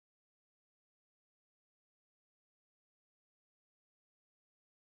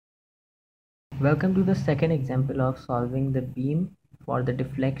Welcome to the second example of solving the beam for the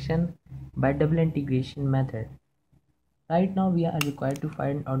deflection by double integration method. Right now we are required to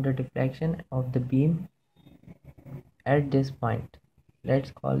find out the deflection of the beam at this point.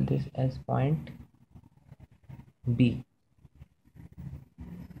 Let's call this as point B.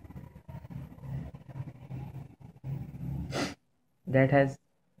 That has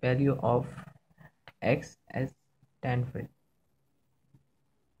value of x as 10 feet.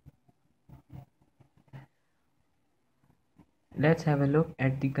 Let's have a look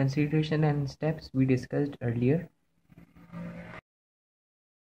at the consideration and steps we discussed earlier.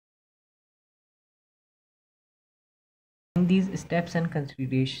 In these steps and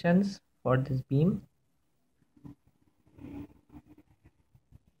considerations for this beam,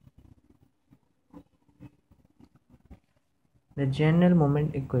 the general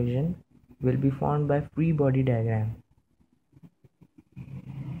moment equation will be formed by free body diagram.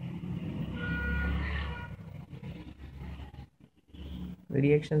 The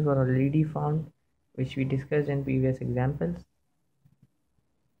reactions were already found, which we discussed in previous examples.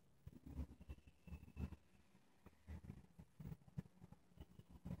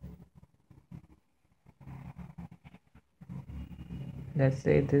 Let's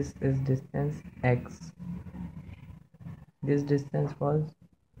say this is distance x. This distance was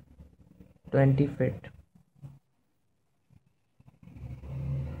 20 feet.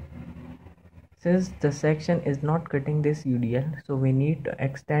 Since the section is not cutting this UDL, so we need to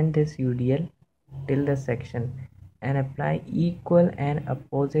extend this UDL till the section and apply equal and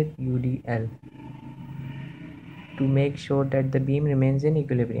opposite UDL to make sure that the beam remains in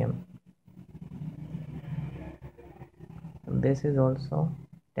equilibrium. This is also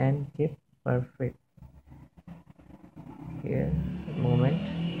 10 kip per foot. Here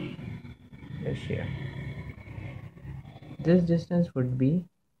moment is shear. This distance would be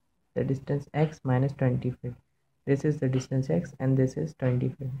the distance x minus 20 feet. This is the distance x and this is 20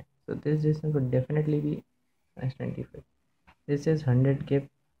 feet. So this distance would definitely be minus 20 feet. This is 100 kip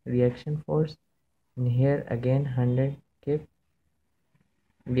reaction force, and here again 100 kip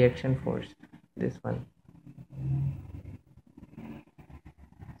reaction force. This one.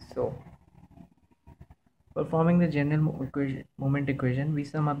 So for forming the general moment equation, we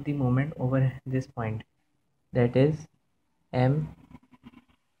sum up the moment over this point. That is m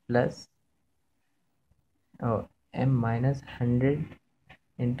plus m minus 100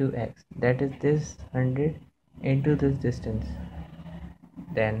 into x. That is this 100 into this distance.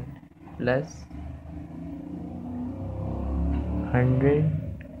 Then plus 100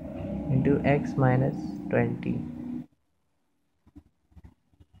 into x minus 20.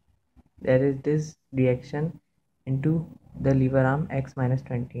 There is this reaction into the lever arm x minus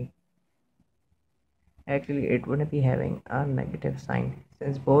 20. Actually, it wouldn't be having a negative sign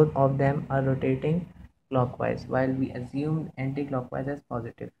since both of them are rotating clockwise, while we assumed anti-clockwise as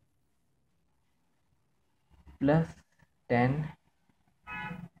positive. Plus 10,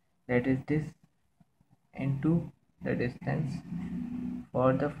 that is this, into the distance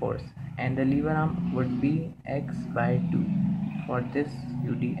for the force, and the lever arm would be x by 2 for this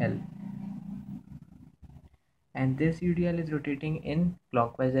UDL. And this UDL is rotating in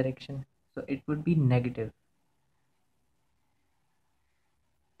clockwise direction, so it would be negative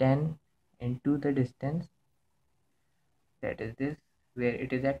 10 into the distance, that is this, where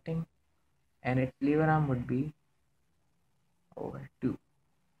it is acting, and its lever arm would be over 2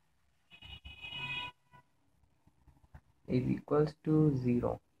 is equals to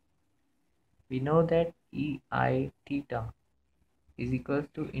 0. We know that EI theta is equals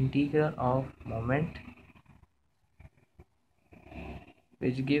to integral of moment,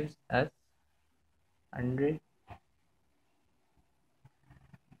 which gives us 100.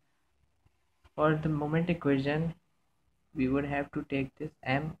 For the moment equation, we would have to take this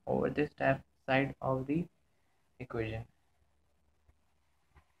m over this side of the equation.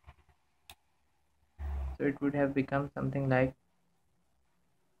 So it would have become something like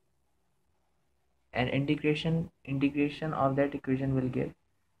an integration of that equation will give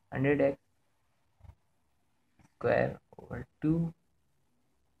 100x square over 2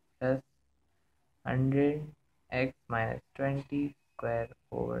 plus 100x minus 20 square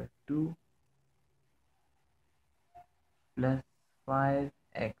over 2 plus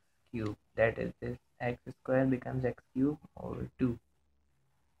 5x cube, that is this x square becomes x cube over 2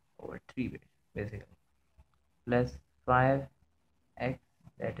 over 3 basically, plus 5x,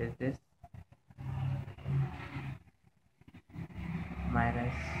 that is this,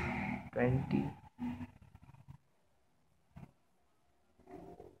 minus 20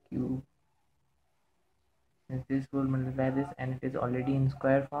 cube, since this will multiply this, and it is already in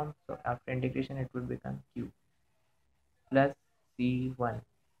square form, so after integration it would become q plus c1.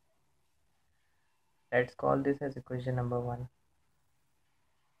 Let's call this as equation number 1.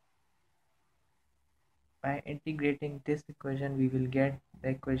 By integrating this equation, we will get the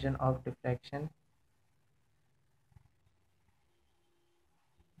equation of deflection,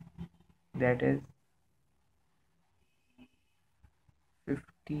 that is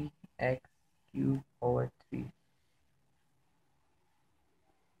 50x cubed over 3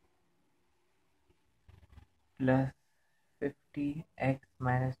 plus 50x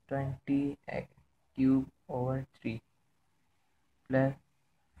minus 20x cubed over 3 plus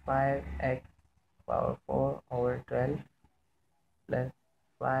 5x power 4 over 12 plus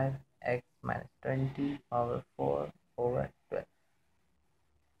 5x minus 20 power 4 over 12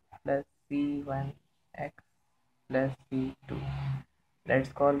 plus c1x plus c2. Let's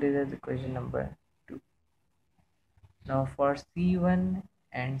call this as equation number 2. Now for c1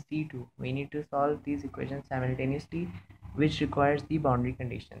 and c2, we need to solve these equations simultaneously, which requires the boundary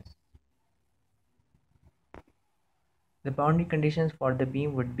conditions. The boundary conditions for the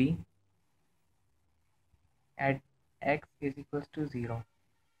beam would be at x is equals to 0.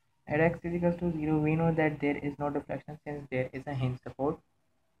 At x is equals to 0, we know that there is no deflection since there is a hinge support.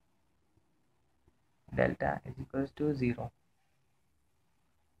 Delta is equals to 0.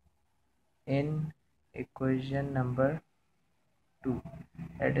 In equation number 2,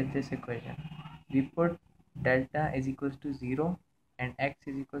 that is this equation, we put delta is equals to 0 and x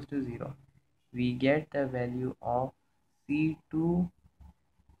is equals to 0. We get the value of C2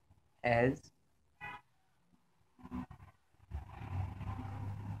 as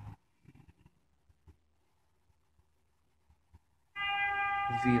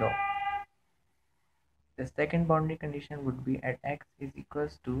 0. The second boundary condition would be at x is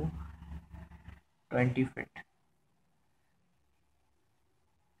equals to 20 feet.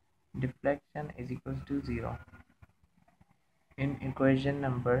 Deflection is equals to 0. In equation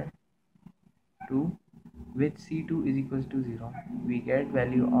number 2, with C2 is equals to 0, we get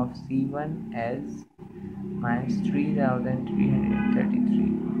value of C1 as minus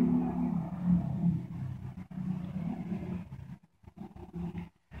 3333.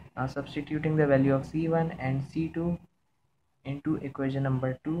 Now substituting the value of C1 and C2 into equation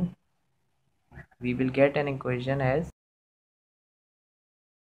number 2, we will get an equation as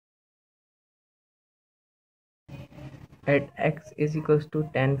at x is equals to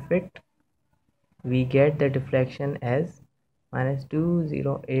 10 feet, we get the deflection as minus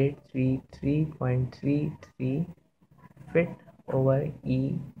 20,833.33 feet over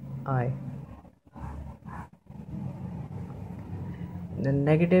EI. The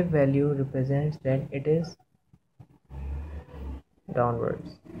negative value represents that it is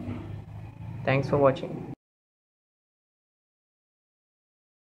downwards. Thanks for watching.